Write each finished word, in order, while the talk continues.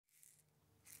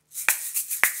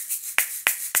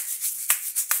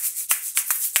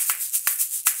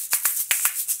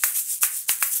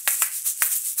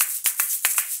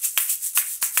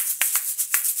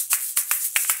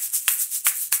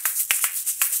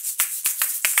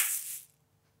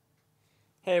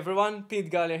Hey everyone, Pete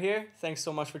Galia here. Thanks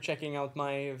so much for checking out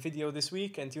my video this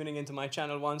week and tuning into my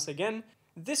channel once again.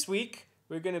 This week,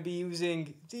 we're going to be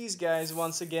using these guys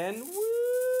once again.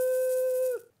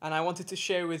 Woo! And I wanted to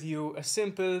share with you a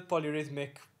simple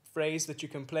polyrhythmic phrase that you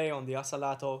can play on the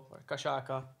Asalato or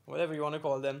Kashaka, whatever you want to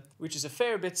call them, which is a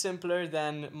fair bit simpler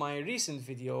than my recent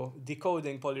video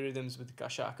decoding polyrhythms with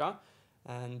Kashaka.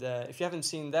 And if you haven't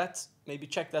seen that, maybe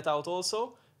check that out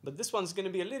also. But this one's going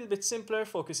to be a little bit simpler,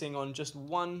 focusing on just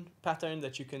one pattern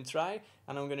that you can try,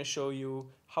 and I'm going to show you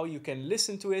how you can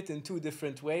listen to it in two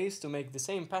different ways to make the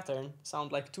same pattern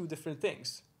sound like two different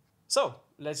things. So,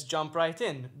 let's jump right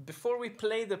in. Before we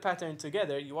play the pattern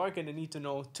together, you are going to need to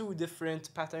know two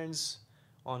different patterns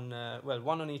on,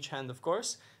 one on each hand, of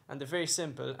course, and they're very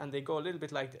simple, and they go a little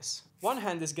bit like this. One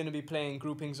hand is going to be playing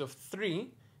groupings of 3,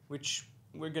 which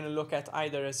we're going to look at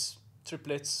either as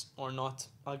triplets or not.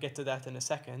 I'll get to that in a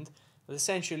second. But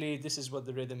essentially, this is what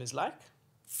the rhythm is like.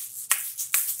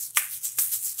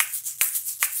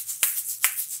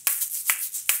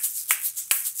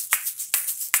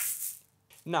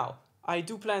 Now, I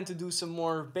do plan to do some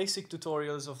more basic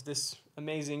tutorials of this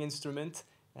amazing instrument,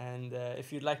 and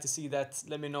if you'd like to see that,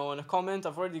 let me know in a comment.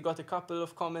 I've already got a couple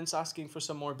of comments asking for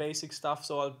some more basic stuff,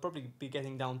 so I'll probably be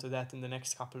getting down to that in the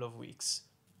next couple of weeks.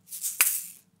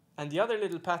 And the other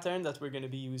little pattern that we're going to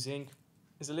be using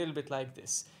is a little bit like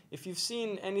this. If you've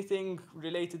seen anything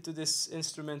related to this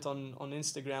instrument on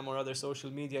Instagram or other social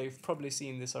media, you've probably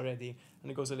seen this already,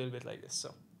 and it goes a little bit like this.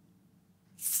 So.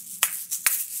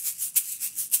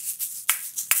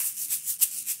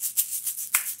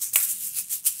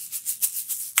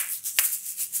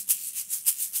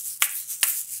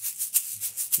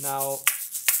 Now,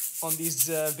 on these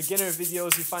beginner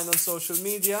videos you find on social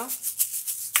media,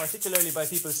 particularly by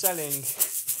people selling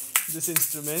this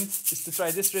instrument, is to try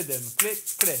this rhythm. Click,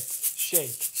 click,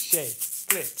 shake, shake,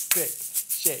 click, click,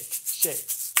 shake, shake,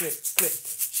 click, click,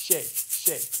 shake,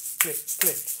 shake, click,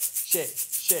 click, shake,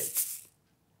 shake.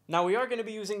 Now we are going to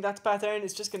be using that pattern.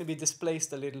 It's just going to be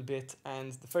displaced a little bit,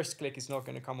 and the first click is not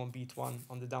going to come on beat 1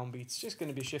 on the downbeat. It's just going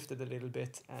to be shifted a little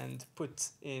bit and put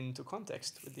into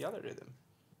context with the other rhythm.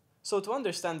 So to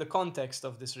understand the context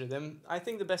of this rhythm, I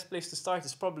think the best place to start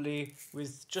is probably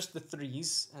with just the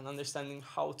 3s and understanding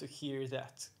how to hear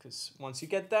that. Because once you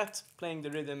get that, playing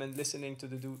the rhythm and listening to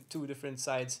the two different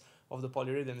sides of the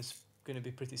polyrhythm is going to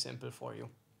be pretty simple for you.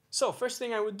 So first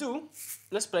thing I would do,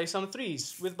 let's play some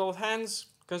 3s with both hands,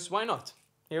 because why not?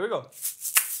 Here we go.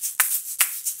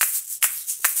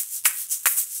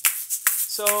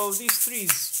 So these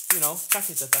 3s, you know,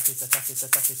 takita, takita, takita,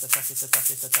 takita, takita,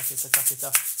 takita, takita,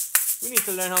 takita. We need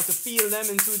to learn how to feel them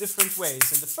in two different ways.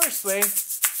 And the first way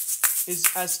is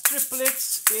as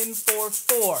triplets in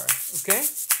 4/4, okay?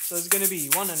 So it's going to be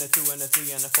 1 and a 2 and a 3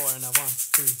 and a 4 and a 1,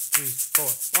 2, 3,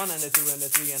 4. 1 and a 2 and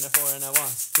a 3 and a 4 and a 1,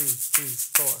 2, 3,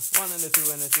 4. 1 and a 2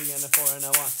 and a 3 and a 4 and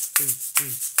a 1, 2, 3,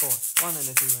 4. 1 and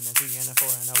a 2 and a 3 and a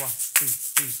 4 and a 1, 2,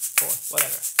 3, 4.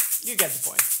 Whatever. You get the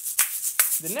point.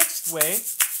 The next way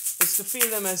is to feel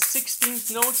them as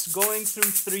 16th notes going through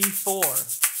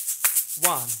 3/4.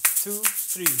 1, 2,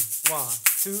 3, 1,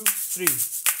 2, 3.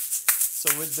 So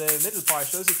with the middle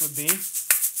partials, it would be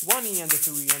 1E and a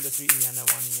 2E and a 3E and a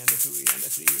 1E and a 2E and a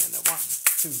 3E and a 1,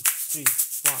 2, 3,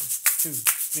 1, 2,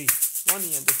 3.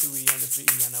 1E and a 2E and a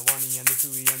 3E and a 1E and a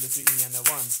 2E and a 3E and a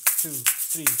 1, 2,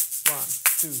 3, 1,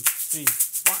 2, 3,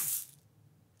 1.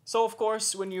 So of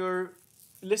course, when you're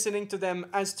listening to them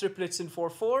as triplets in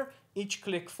 4/4, each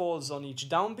click falls on each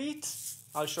downbeat.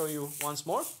 I'll show you once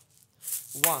more.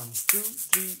 1, 2,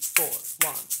 3, 4,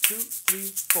 1, 2,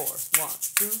 3, 4, 1,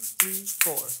 2, 3,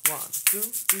 4, 1, 2,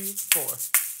 3, 4.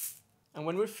 And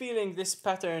when we're feeling this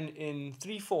pattern in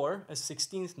 3/4 as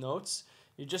 16th notes,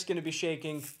 you're just going to be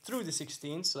shaking through the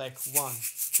 16ths like 1,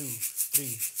 2,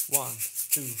 3, 1,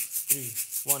 2, 3,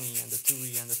 1E and a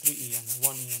 2E and a 3E and a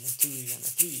 1E and a 2E and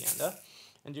a 3E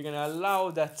and you're going to allow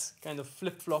that kind of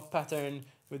flip-flop pattern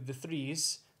with the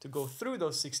 3s to go through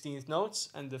those 16th notes,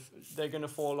 and they're going to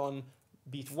fall on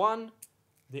beat 1,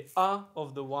 the A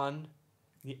of the 1,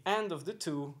 the AND of the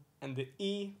 2, and the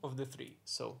E of the 3.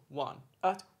 So 1,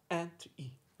 A, 2, and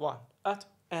 3E, 1, A, 2,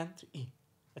 and 3E,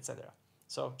 etc.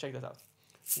 So check that out.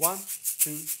 1,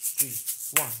 2, 3,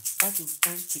 1, A, 2,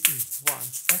 and 3E, 1,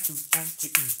 A, 2, and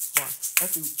 3E, 1, A,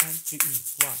 2, and 3E,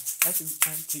 1, A, 2,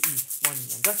 and 3E, 1E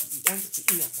and a 2E and a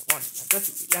 3E and a 1E and a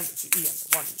 2E and a 3E and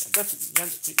a 1E and a 2E and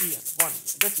a 3E and a 1E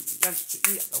and a 2E and a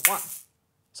 3E and a 1.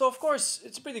 So of course,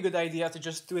 it's a pretty good idea to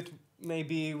just do it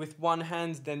maybe with one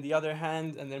hand, then the other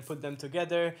hand, and then put them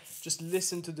together. Just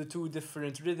listen to the two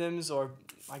different rhythms, or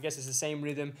I guess it's the same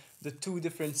rhythm, the two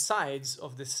different sides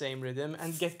of the same rhythm,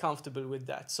 and get comfortable with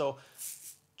that. So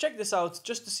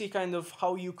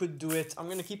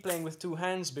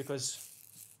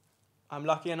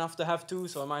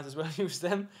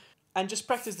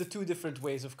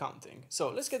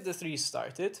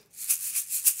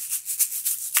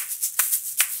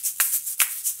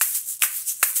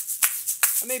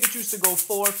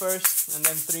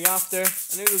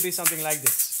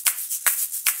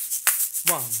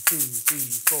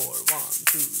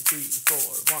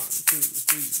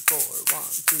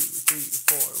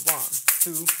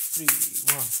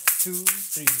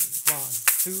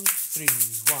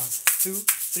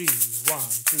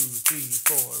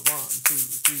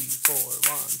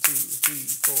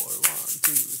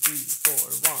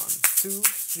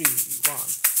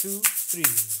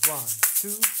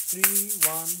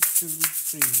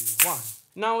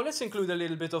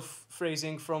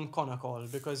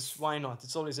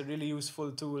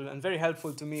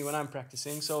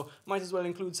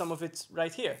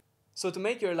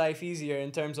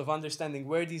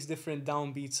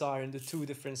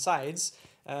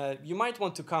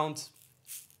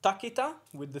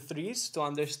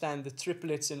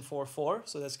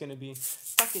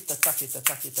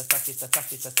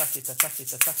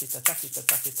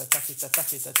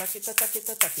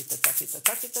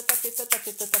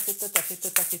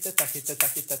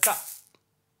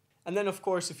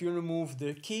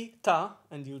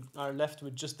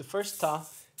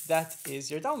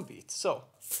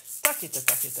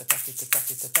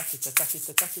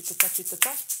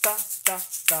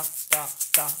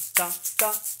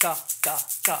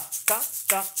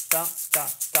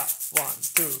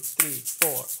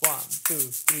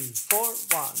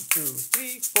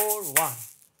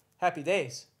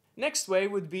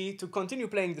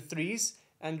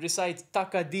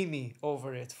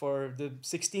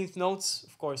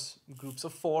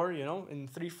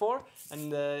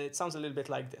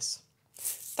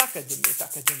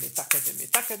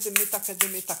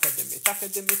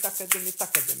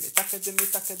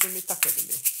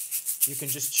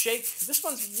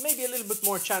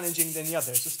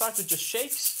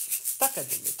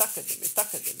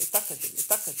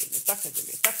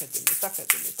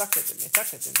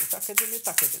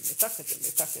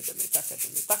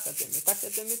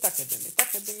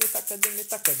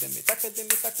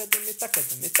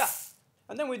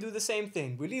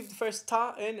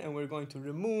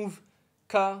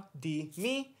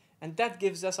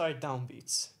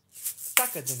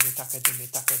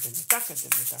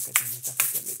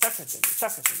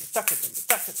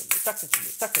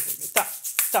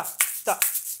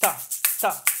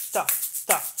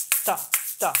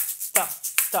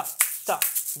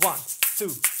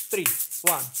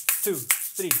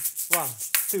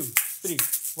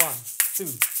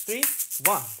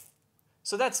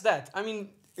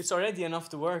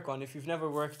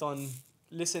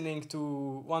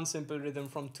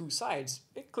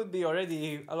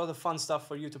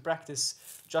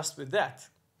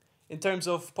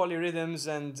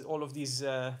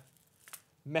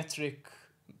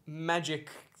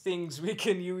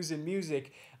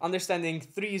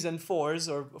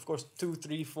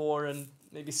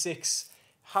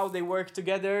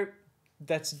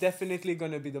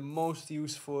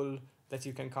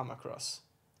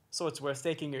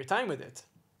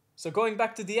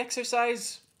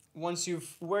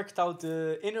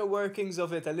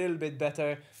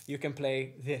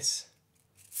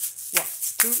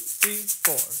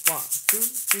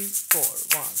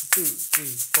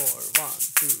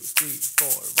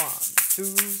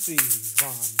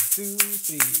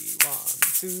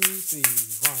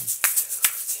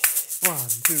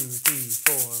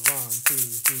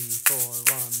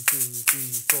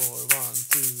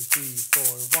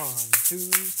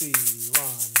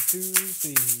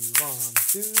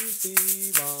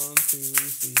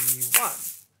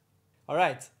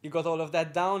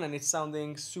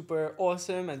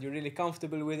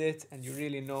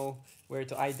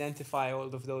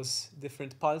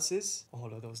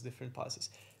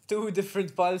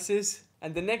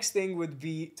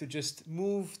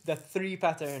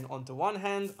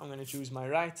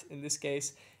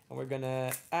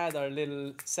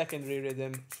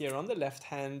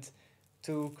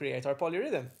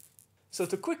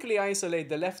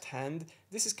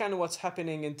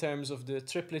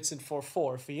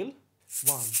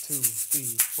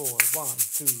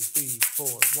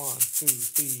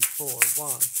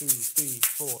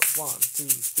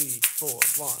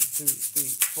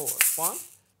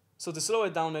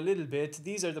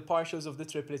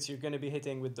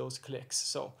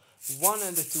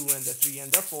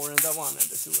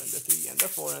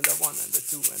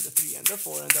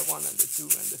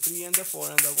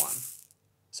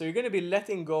So you're going to be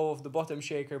letting go of the bottom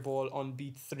shaker ball on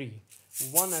beat 3.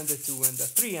 1 and the 2 and the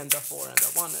 3 and the 4 and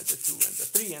the 1 and the 2 and the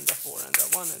 3 and the 4 and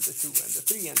the 1 and the 2 and the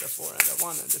 3 and the 4 and the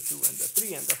 1 and the 2 and the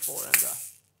 3 and the 4 and the...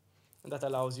 And that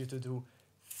allows you to do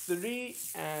 3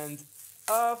 and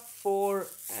a 4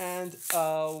 and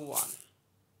a 1.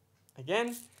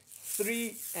 Again,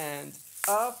 3 and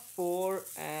a 4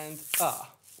 and a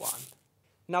 1.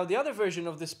 Now the other version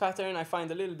of this pattern I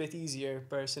find a little bit easier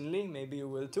personally, maybe you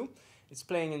will too. It's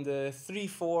playing in the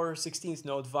 3-4 16th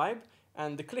note vibe,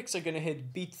 and the clicks are going to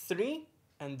hit beat 3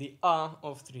 and the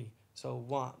of 3. So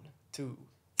 1, 2,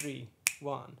 3,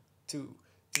 1, 2,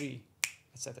 3,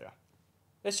 etc.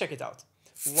 Let's check it out.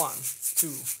 1, 2,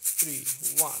 3,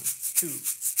 1, 2,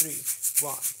 3,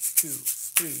 1, 2,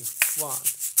 3, 1,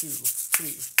 2, 3,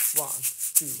 1,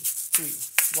 2, 3,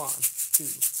 1,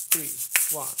 2, 3,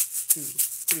 1, 2,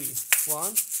 3,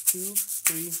 1, 2,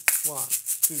 3, 1,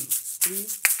 2, 3,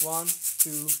 1,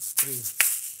 2, 3.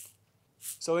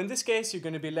 So in this case, you're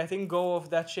going to be letting go of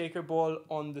that shaker ball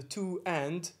on the 2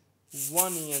 and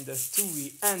 1E and the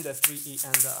 2E and the 3E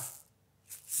and the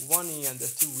 1E and the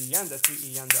 2E and the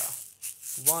 3E and the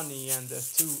 1E and the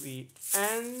 2E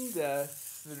and the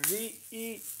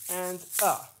 3E and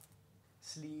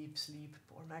Sleep, sleep,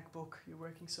 poor MacBook, you're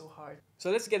working so hard.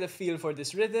 So let's get a feel for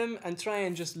this rhythm and try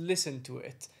and just listen to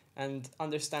it and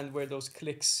understand where those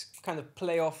clicks kind of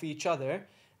play off each other.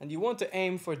 And you want to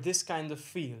aim for this kind of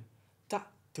feel. Ta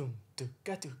dum du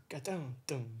ga du ga down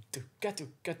dum du ga du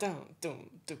ga down dum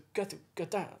du ga du ga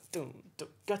down dum du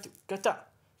ga du ga da.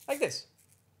 Like this.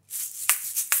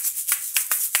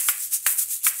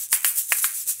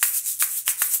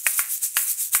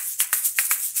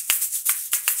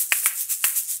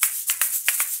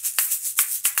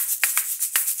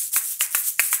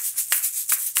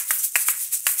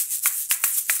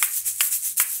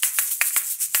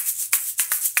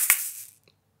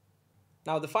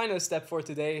 Now the final step for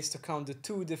today is to count the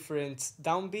 2 different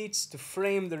downbeats to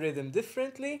frame the rhythm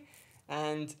differently,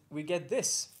 and we get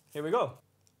this. Here we go.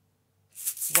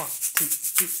 1, 2,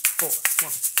 3, 4,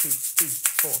 1, 2, 3,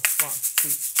 4, 1, 2,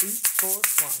 3, 4,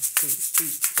 1, 2, 3,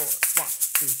 4, 1,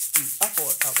 2, 3, a 4,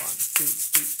 a 1, 2,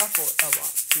 3, a 4, a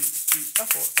 1, 2, 3,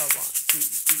 a 4, a 1, 2,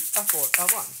 3, a 4,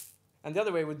 a 1. And the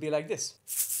other way would be like this.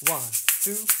 1,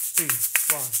 2, 3,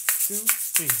 1, 2,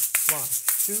 3, 1,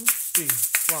 2, 3,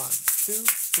 1, 2,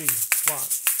 3, 1,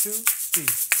 2, 3,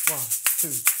 1, 2,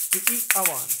 the E a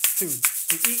 1, 2,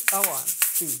 the E a 1,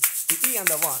 2, the E and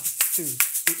a 1, 2,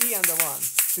 the E and a 1,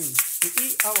 2, the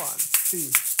E a 1, 2,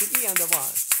 the E and a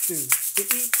 1, 2, the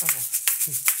E a 1,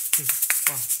 2, 3,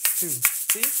 1, 2,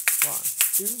 3, 1,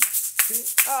 2,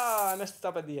 3. I messed it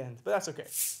up at the end, but that's okay.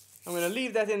 I'm going to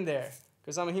leave that in there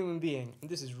because I'm a human being and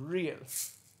this is real.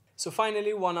 So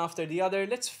finally, one after the other,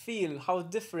 let's feel how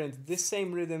different this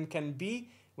same rhythm can be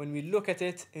when we look at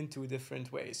it in 2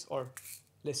 different ways, or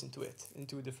listen to it in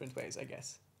 2 different ways, I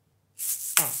guess.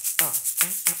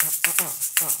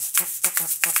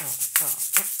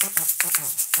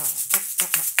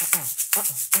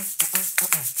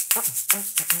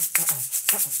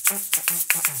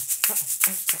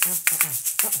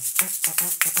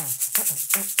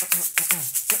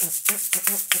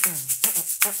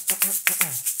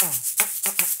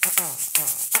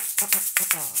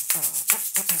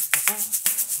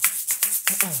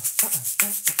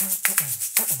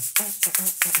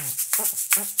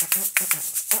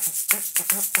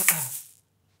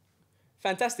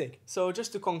 Fantastic. So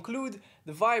just to conclude,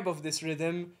 the vibe of this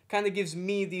rhythm kind of gives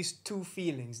me these 2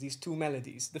 feelings, these 2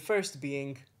 melodies. The first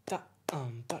being ta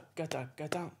ta ga ta ga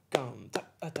ta gum ta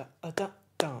ta ta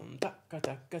dum ta ga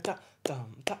ta ga ta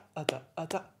dum ta ta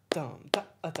ta dum ta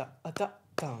ta ta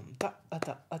dum ta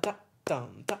ta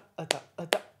dum ta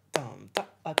ta dum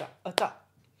ta ta,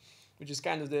 which is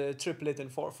kind of the triplet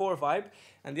and 4/4 vibe.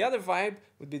 And the other vibe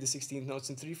would be the 16th notes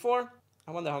in 3/4.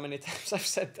 I wonder how many times I've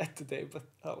said that today, but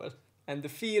oh well. And the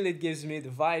feel it gives me, the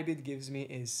vibe it gives me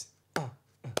is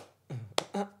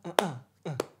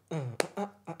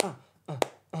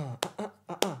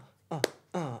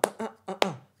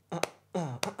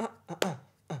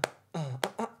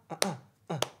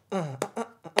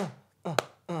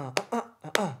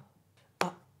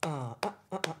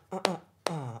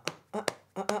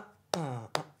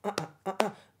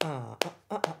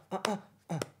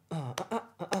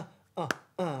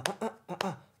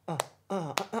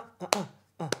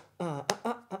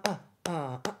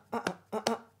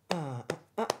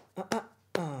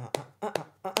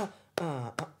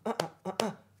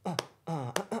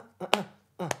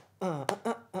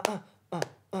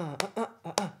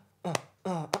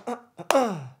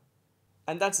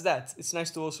that's that. It's nice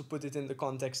to also put it in the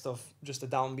context of just a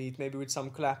downbeat, maybe with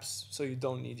some claps, so you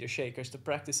don't need your shakers to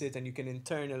practice it and you can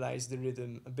internalize the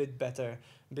rhythm a bit better,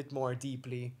 a bit more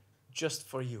deeply, just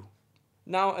for you.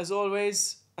 Now, as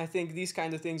always, I think these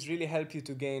kind of things really help you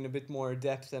to gain a bit more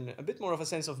depth and a bit more of a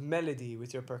sense of melody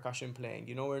with your percussion playing.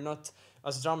 You know, we're not,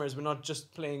 as drummers, we're not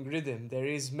just playing rhythm. There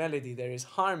is melody, there is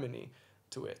harmony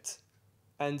to it.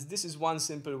 And this is one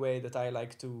simple way that I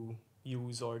like to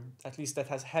use, or at least that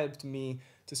has helped me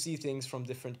to see things from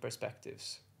different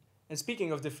perspectives. And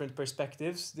speaking of different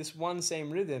perspectives, this one same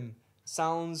rhythm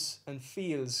sounds and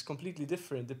feels completely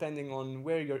different depending on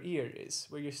where your ear is,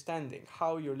 where you're standing,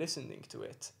 how you're listening to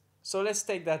it. So let's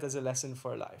take that as a lesson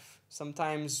for life.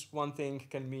 Sometimes one thing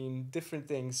can mean different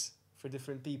things for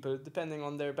different people depending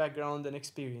on their background and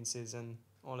experiences and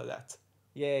all of that.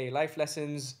 Yay, life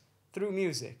lessons through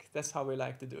music. That's how we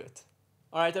like to do it.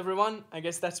 Alright everyone, I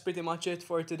guess that's pretty much it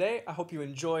for today. I hope you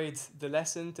enjoyed the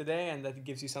lesson today and that it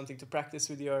gives you something to practice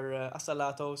with your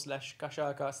Asalato /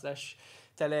 Kashaka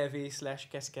 / Televi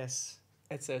 / Keskes,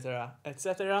 etc.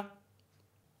 etc.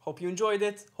 Hope you enjoyed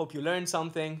it, hope you learned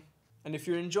something. And if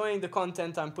you're enjoying the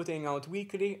content I'm putting out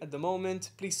weekly at the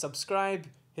moment, please subscribe,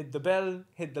 hit the bell,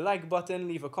 hit the like button,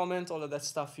 leave a comment, all of that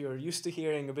stuff you're used to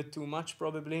hearing a bit too much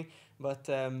probably, but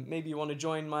maybe you want to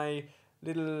join my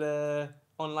little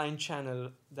online channel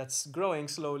that's growing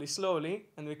slowly,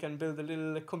 and we can build a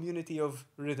little community of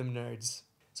rhythm nerds.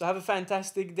 So have a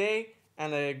fantastic day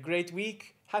and a great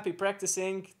week. Happy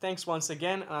practicing. Thanks once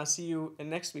again, and I'll see you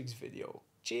in next week's video.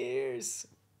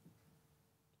 Cheers!